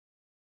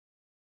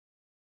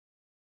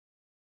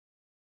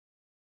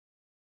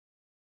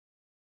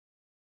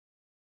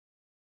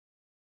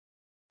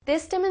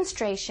This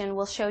demonstration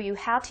will show you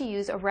how to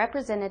use a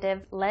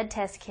representative lead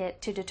test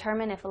kit to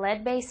determine if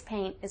lead-based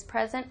paint is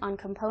present on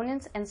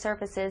components and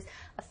surfaces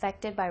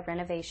affected by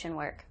renovation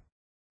work.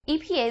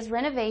 EPA's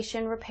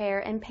renovation, repair,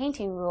 and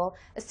painting rule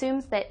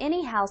assumes that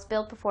any house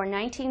built before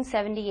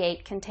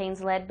 1978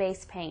 contains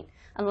lead-based paint,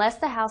 unless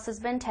the house has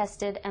been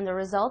tested and the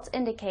results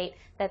indicate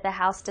that the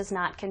house does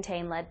not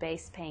contain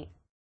lead-based paint.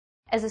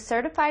 As a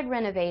certified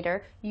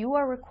renovator, you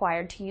are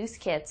required to use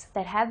kits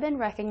that have been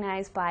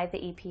recognized by the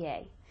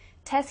EPA.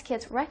 Test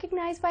kits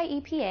recognized by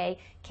EPA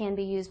can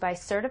be used by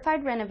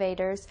certified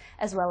renovators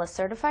as well as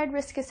certified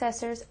risk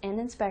assessors and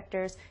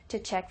inspectors to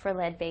check for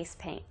lead-based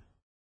paint.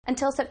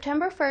 Until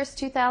September 1,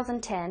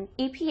 2010,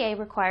 EPA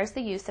requires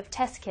the use of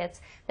test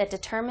kits that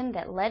determine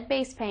that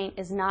lead-based paint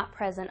is not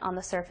present on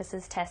the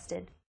surfaces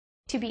tested.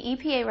 To be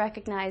EPA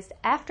recognized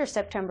after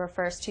September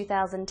 1,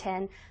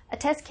 2010, a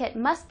test kit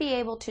must be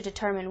able to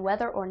determine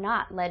whether or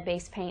not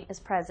lead-based paint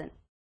is present.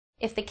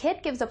 If the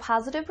kit gives a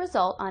positive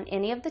result on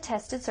any of the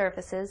tested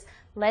surfaces,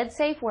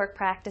 lead-safe work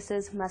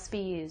practices must be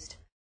used.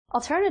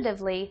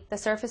 Alternatively, the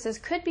surfaces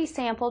could be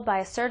sampled by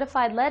a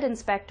certified lead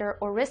inspector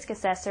or risk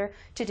assessor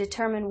to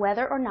determine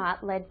whether or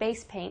not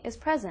lead-based paint is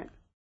present.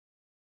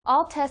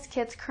 All test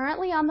kits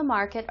currently on the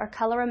market are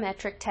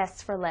colorimetric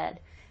tests for lead.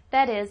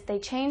 That is, they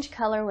change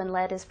color when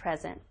lead is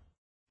present.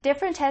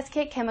 Different test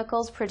kit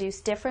chemicals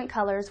produce different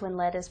colors when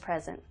lead is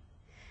present.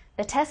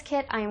 The test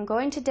kit I am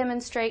going to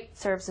demonstrate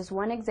serves as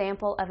one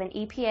example of an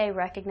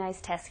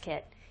EPA-recognized test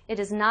kit. It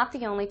is not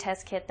the only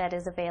test kit that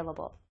is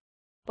available.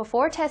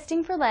 Before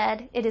testing for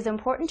lead, it is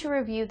important to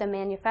review the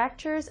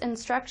manufacturer's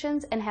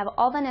instructions and have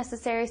all the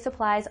necessary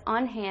supplies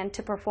on hand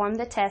to perform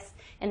the test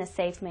in a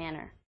safe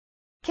manner.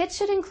 Kits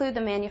should include the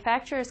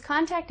manufacturer's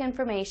contact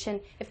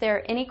information if there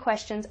are any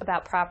questions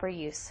about proper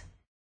use.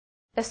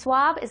 The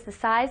swab is the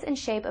size and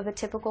shape of a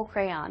typical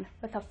crayon,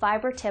 with a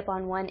fiber tip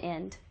on one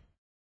end.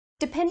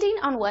 Depending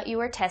on what you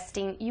are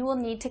testing, you will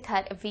need to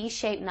cut a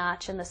V-shaped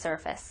notch in the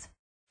surface.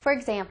 For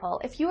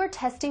example, if you are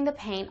testing the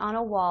paint on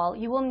a wall,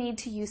 you will need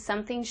to use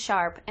something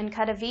sharp and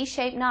cut a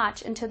V-shaped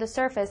notch into the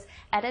surface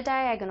at a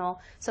diagonal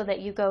so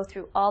that you go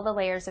through all the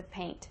layers of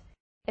paint.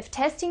 If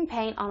testing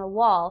paint on a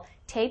wall,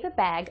 tape a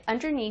bag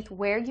underneath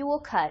where you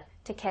will cut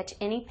to catch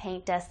any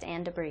paint dust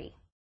and debris.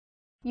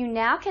 You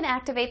now can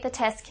activate the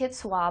test kit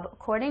swab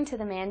according to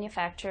the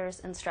manufacturer's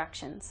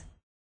instructions.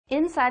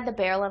 Inside the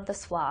barrel of the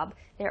swab,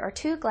 there are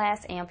two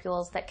glass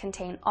ampules that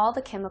contain all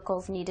the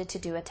chemicals needed to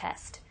do a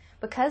test.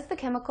 Because the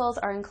chemicals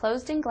are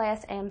enclosed in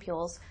glass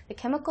ampules, the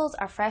chemicals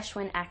are fresh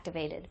when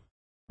activated.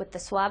 With the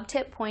swab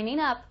tip pointing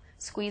up,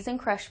 squeeze and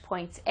crush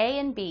points A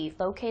and B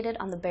located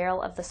on the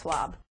barrel of the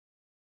swab.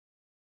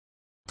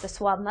 The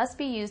swab must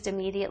be used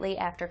immediately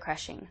after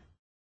crushing.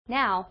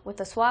 Now, with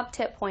the swab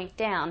tip point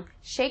down,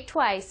 shake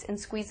twice and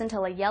squeeze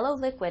until a yellow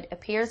liquid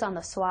appears on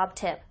the swab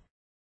tip.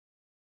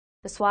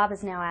 The swab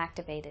is now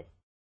activated.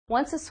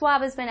 Once the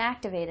swab has been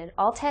activated,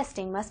 all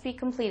testing must be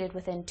completed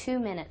within 2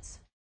 minutes.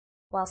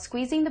 While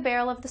squeezing the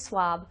barrel of the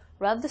swab,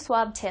 rub the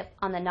swab tip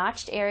on the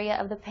notched area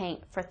of the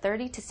paint for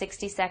 30 to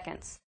 60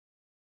 seconds.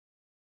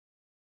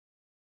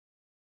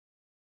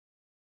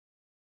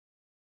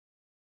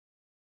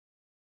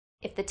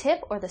 If the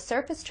tip or the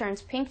surface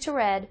turns pink to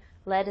red,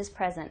 lead is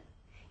present.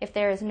 If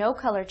there is no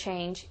color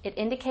change, it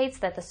indicates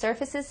that the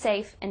surface is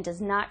safe and does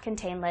not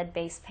contain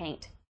lead-based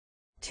paint.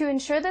 To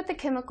ensure that the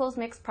chemicals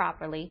mix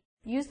properly,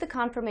 use the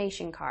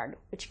confirmation card,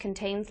 which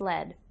contains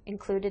lead,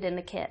 included in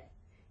the kit.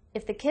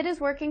 If the kit is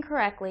working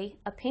correctly,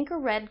 a pink or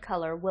red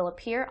color will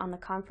appear on the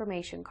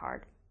confirmation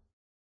card.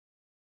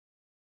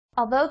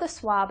 Although the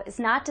swab is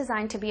not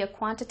designed to be a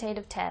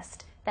quantitative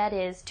test, that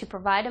is, to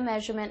provide a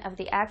measurement of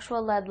the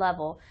actual lead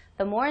level,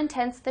 the more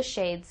intense the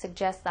shade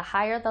suggests the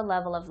higher the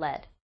level of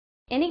lead.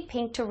 Any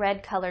pink to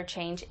red color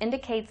change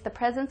indicates the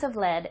presence of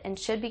lead and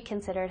should be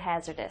considered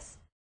hazardous.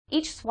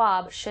 Each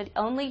swab should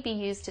only be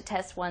used to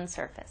test one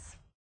surface.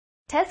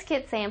 Test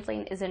kit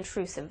sampling is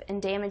intrusive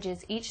and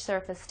damages each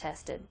surface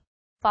tested.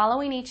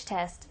 Following each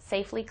test,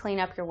 safely clean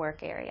up your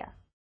work area.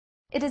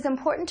 It is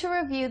important to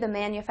review the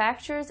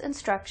manufacturer's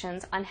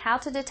instructions on how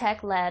to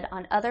detect lead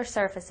on other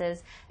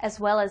surfaces,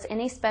 as well as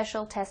any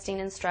special testing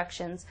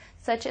instructions,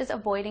 such as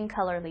avoiding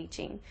color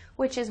leaching,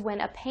 which is when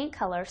a paint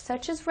color,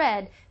 such as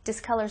red,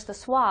 discolors the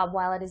swab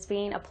while it is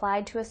being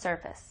applied to a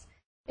surface.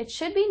 It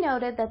should be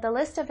noted that the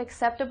list of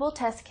acceptable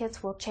test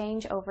kits will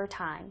change over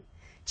time.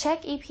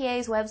 Check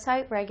EPA's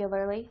website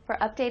regularly for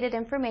updated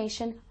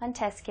information on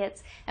test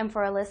kits and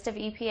for a list of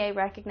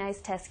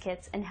EPA-recognized test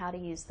kits and how to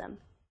use them.